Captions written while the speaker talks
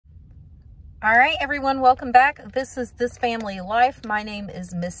All right, everyone, welcome back. This is This Family Life. My name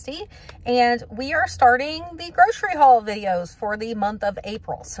is Misty, and we are starting the grocery haul videos for the month of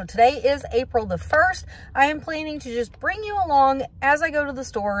April. So today is April the 1st. I am planning to just bring you along as I go to the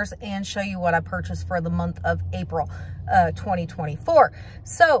stores and show you what I purchased for the month of April 2024.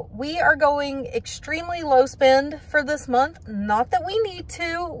 So we are going extremely low spend for this month. Not that we need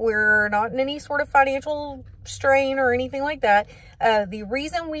to. We're not in any sort of financial strain or anything like that. The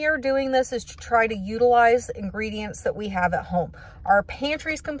reason we are doing this is to try to utilize ingredients that we have at home. Our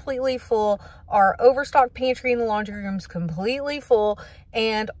pantry is completely full. Our overstocked pantry in the laundry room is completely full,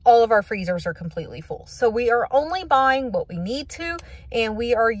 and all of our freezers are completely full. So we are only buying what we need to, and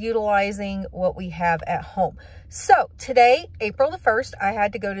we are utilizing what we have at home. So today, April the 1st, I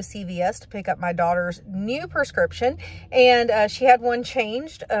had to go to CVS to pick up my daughter's new prescription, and she had one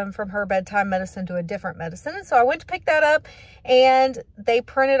changed from her bedtime medicine to a different medicine. And so I went to pick that up, and they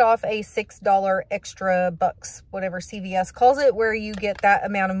printed off a $6 extra bucks, whatever CVS calls it, where you get that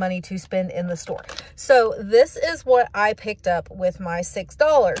amount of money to spend in the store. So this is what I picked up with my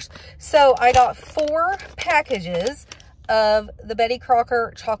 $6. So I got 4 packages of the Betty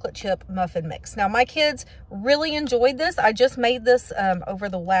Crocker chocolate chip muffin mix. Now my kids really enjoyed this. I just made this over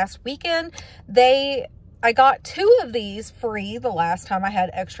the last weekend. I got 2 of these free the last time I had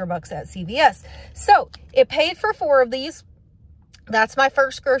extra bucks at CVS. So it paid for 4 of these. That's my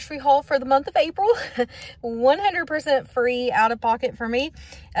first grocery haul for the month of April. 100% free, out of pocket for me.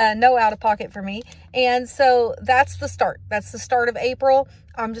 No out of pocket for me. And so that's the start. That's the start of April.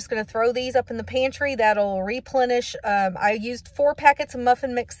 I'm just going to throw these up in the pantry. That'll replenish. I used 4 packets of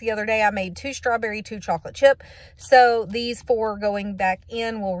muffin mix the other day. I made 2 strawberry, 2 chocolate chip. So these 4 going back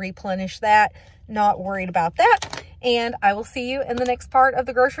in will replenish that. Not worried about that. And I will see you in the next part of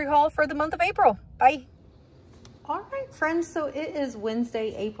the grocery haul for the month of April. Bye. All right, friends, so it is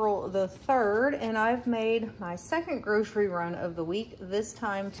Wednesday, April the 3rd, and I've made my second grocery run of the week, this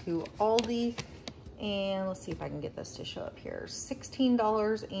time to Aldi. And let's see if I can get this to show up here.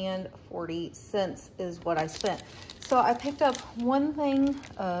 $16.40 is what I spent. So I picked up 1 thing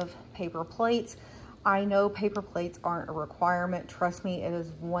of paper plates. I know paper plates aren't a requirement. Trust me, it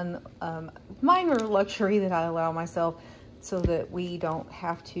is one minor luxury that I allow myself so that we don't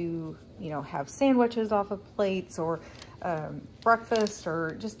have to, have sandwiches off of plates or breakfast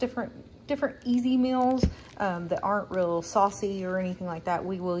or just different easy meals that aren't real saucy or anything like that.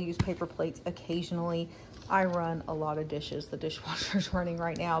 We will use paper plates occasionally. I run a lot of dishes. The dishwasher's running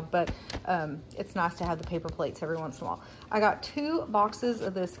right now, but it's nice to have the paper plates every once in a while. I got 2 boxes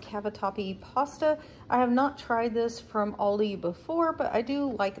of this cavatappi pasta. I have not tried this from Aldi before, but I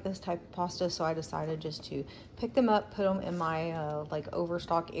do like this type of pasta, so I decided just to pick them up, put them in my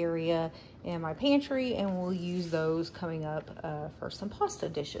overstock area in my pantry, and we'll use those coming up for some pasta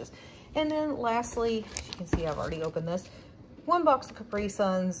dishes. And then lastly, as you can see, I've already opened this. 1 box of Capri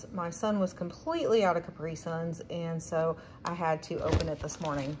Suns. My son was completely out of Capri Suns, and so I had to open it this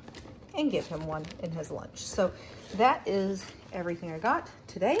morning and give him one in his lunch. So that is everything I got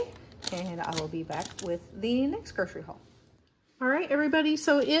today, and I will be back with the next grocery haul. All right, everybody,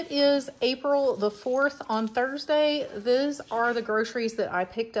 so it is April the 4th on Thursday. These are the groceries that I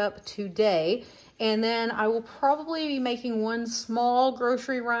picked up today. And then I will probably be making 1 small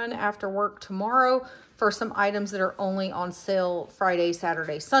grocery run after work tomorrow for some items that are only on sale Friday,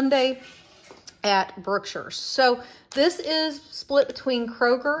 Saturday, Sunday at Brookshire's. So this is split between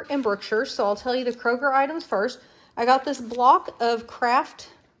Kroger and Brookshire's. So I'll tell you the Kroger items first. I got this block of Kraft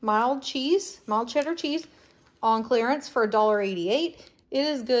mild cheddar cheese on clearance for $1.88. It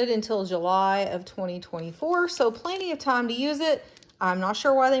is good until July of 2024, so plenty of time to use it. I'm not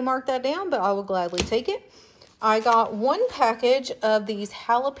sure why they marked that down, but I will gladly take it. I got 1 package of these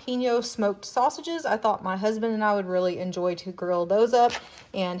jalapeno smoked sausages. I thought my husband and I would really enjoy to grill those up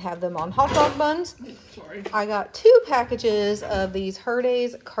and have them on hot dog buns. Sorry. I got 2 packages of these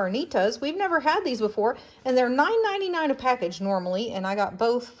Herdes carnitas. We've never had these before, and they're $9.99 a package normally, and I got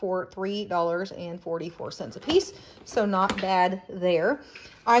both for $3.44 a piece, so not bad there.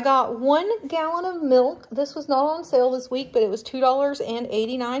 I got 1 gallon of milk. This was not on sale this week, but it was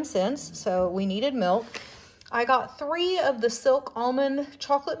 $2.89, so we needed milk. I got 3 of the Silk Almond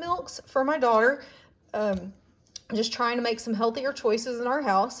chocolate milks for my daughter. Just trying to make some healthier choices in our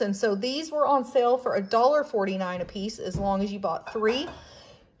house. And so these were on sale for $1.49 a piece as long as you bought 3,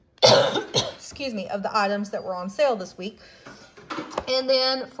 excuse me, of the items that were on sale this week. And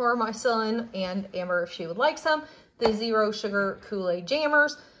then for my son and Amber, if she would like some, the Zero Sugar Kool-Aid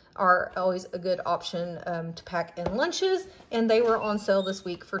Jammers. are always a good option to pack in lunches, and they were on sale this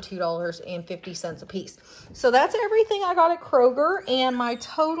week for $2.50 a piece. So that's everything I got at Kroger, and my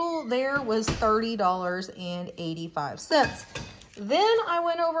total there was $30.85. Then I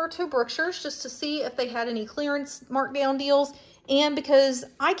went over to Brookshire's just to see if they had any clearance markdown deals. And because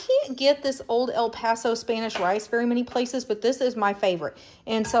I can't get this old El Paso Spanish rice very many places, but this is my favorite.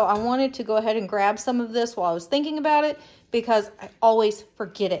 And so I wanted to go ahead and grab some of this while I was thinking about it, because I always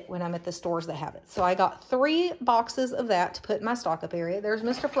forget it when I'm at the stores that have it. So I got 3 boxes of that to put in my stock up area. There's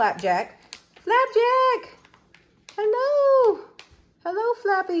Mr. Flapjack. Flapjack! Hello! Hello,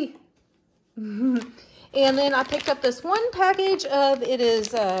 Flappy. And then I picked up this one package of, it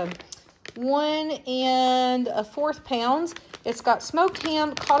is 1 1/4 pounds. It's got smoked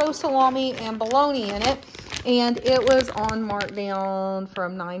ham, cotto salami, and bologna in it. And it was on markdown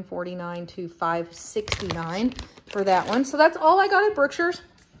from $9.49 to $5.69 for that one. So that's all I got at Brookshire's.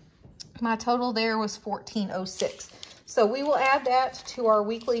 My total there was $14.06. So we will add that to our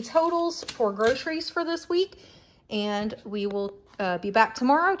weekly totals for groceries for this week. And we will be back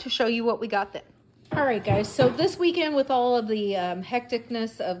tomorrow to show you what we got then. All right, guys, so this weekend with all of the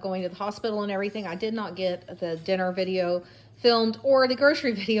hecticness of going to the hospital and everything, I did not get the dinner video filmed or the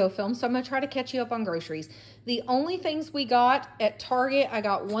grocery video filmed, so I'm going to try to catch you up on groceries. The only things we got at Target, I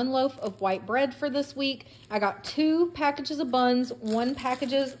got 1 loaf of white bread for this week. I got 2 packages of buns, 2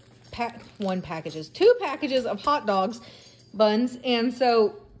 packages of hot dogs, buns, and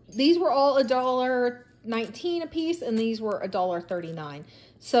so these were all $1.19 a piece, and these were $1.39.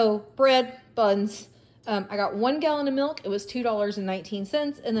 So bread, buns, I got 1 gallon of milk. It was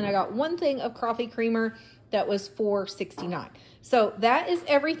 $2.19. And then I got 1 thing of coffee creamer that was $4.69. So that is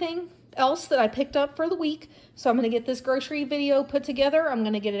everything else that I picked up for the week. So I'm going to get this grocery video put together. I'm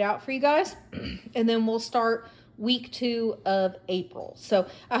going to get it out for you guys. And then we'll start week 2 of April. So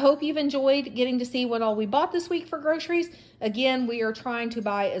I hope you've enjoyed getting to see what all we bought this week for groceries. Again, we are trying to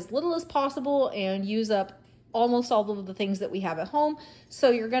buy as little as possible and use up almost all of the things that we have at home. So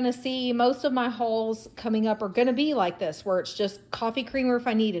you're going to see most of my hauls coming up are going to be like this, where it's just coffee creamer if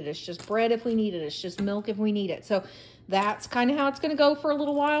I need it. It's just bread if we need it. It's just milk if we need it. So that's kind of how it's going to go for a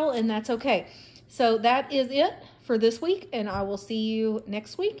little while, and that's okay. So that is it for this week, and I will see you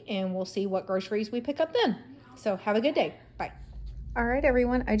next week, and we'll see what groceries we pick up then. So have a good day. Bye. All right,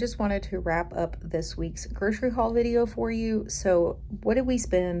 everyone, I just wanted to wrap up this week's grocery haul video for you. So what did we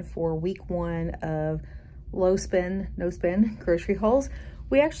spend for week 1 of low spend, no spend grocery hauls?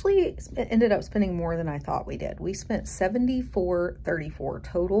 We actually ended up spending more than I thought we did. We spent $74.34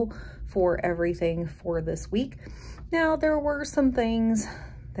 total for everything for this week. Now, there were some things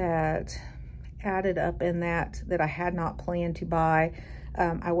that added up in that I had not planned to buy.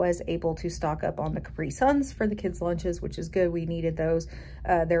 I was able to stock up on the Capri Suns for the kids' lunches, which is good. We needed those.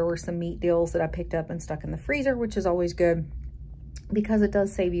 There were some meat deals that I picked up and stuck in the freezer, which is always good because it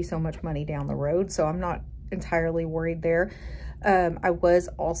does save you so much money down the road. So I'm not entirely worried there. I was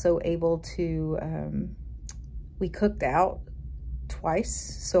also able to, we cooked out twice.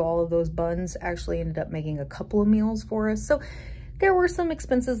 So all of those buns actually ended up making a couple of meals for us. So there were some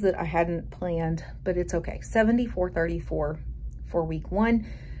expenses that I hadn't planned, but it's okay. $74.34 for week 1.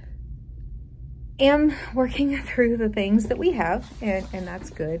 Am working through the things that we have, and that's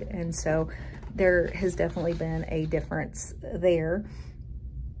good. And so there has definitely been a difference there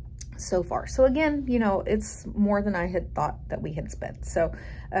so far. So again, you know, it's more than I had thought that we had spent. So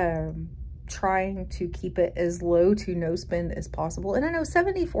trying to keep it as low to no spend as possible. And I know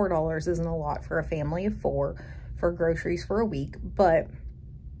 $74 isn't a lot for a family of 4 for groceries for a week, but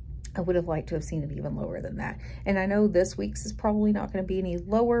I would have liked to have seen it even lower than that. And I know this week's is probably not going to be any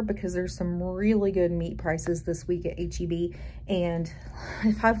lower because there's some really good meat prices this week at H-E-B. And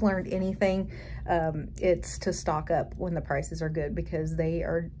if I've learned anything, it's to stock up when the prices are good, because they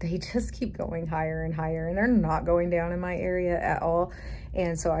just keep going higher and higher, and they're not going down in my area at all.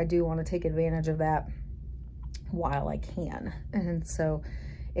 And so I do want to take advantage of that while I can. And so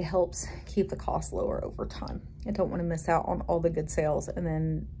it helps keep the cost lower over time. I don't want to miss out on all the good sales and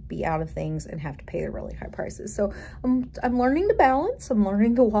then be out of things and have to pay the really high prices. So I'm learning to balance. I'm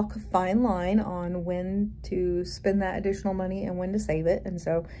learning to walk a fine line on when to spend that additional money and when to save it. And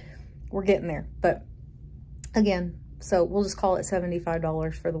so we're getting there. But again, so we'll just call it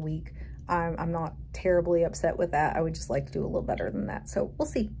 $75 for the week. I'm not terribly upset with that. I would just like to do a little better than that. So we'll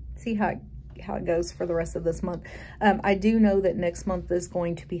see how it goes for the rest of this month. I do know that next month is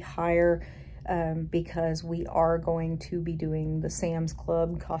going to be higher because we are going to be doing the Sam's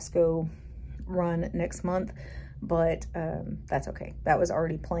Club Costco run next month, but that's okay. That was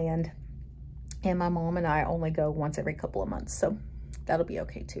already planned, and my mom and I only go once every couple of months, so that'll be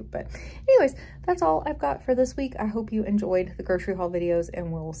okay too. But anyways, that's all I've got for this week. I hope you enjoyed the grocery haul videos,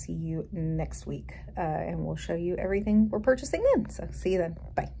 and we'll see you next week. And we'll show you everything we're purchasing then. So see you then.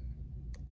 Bye.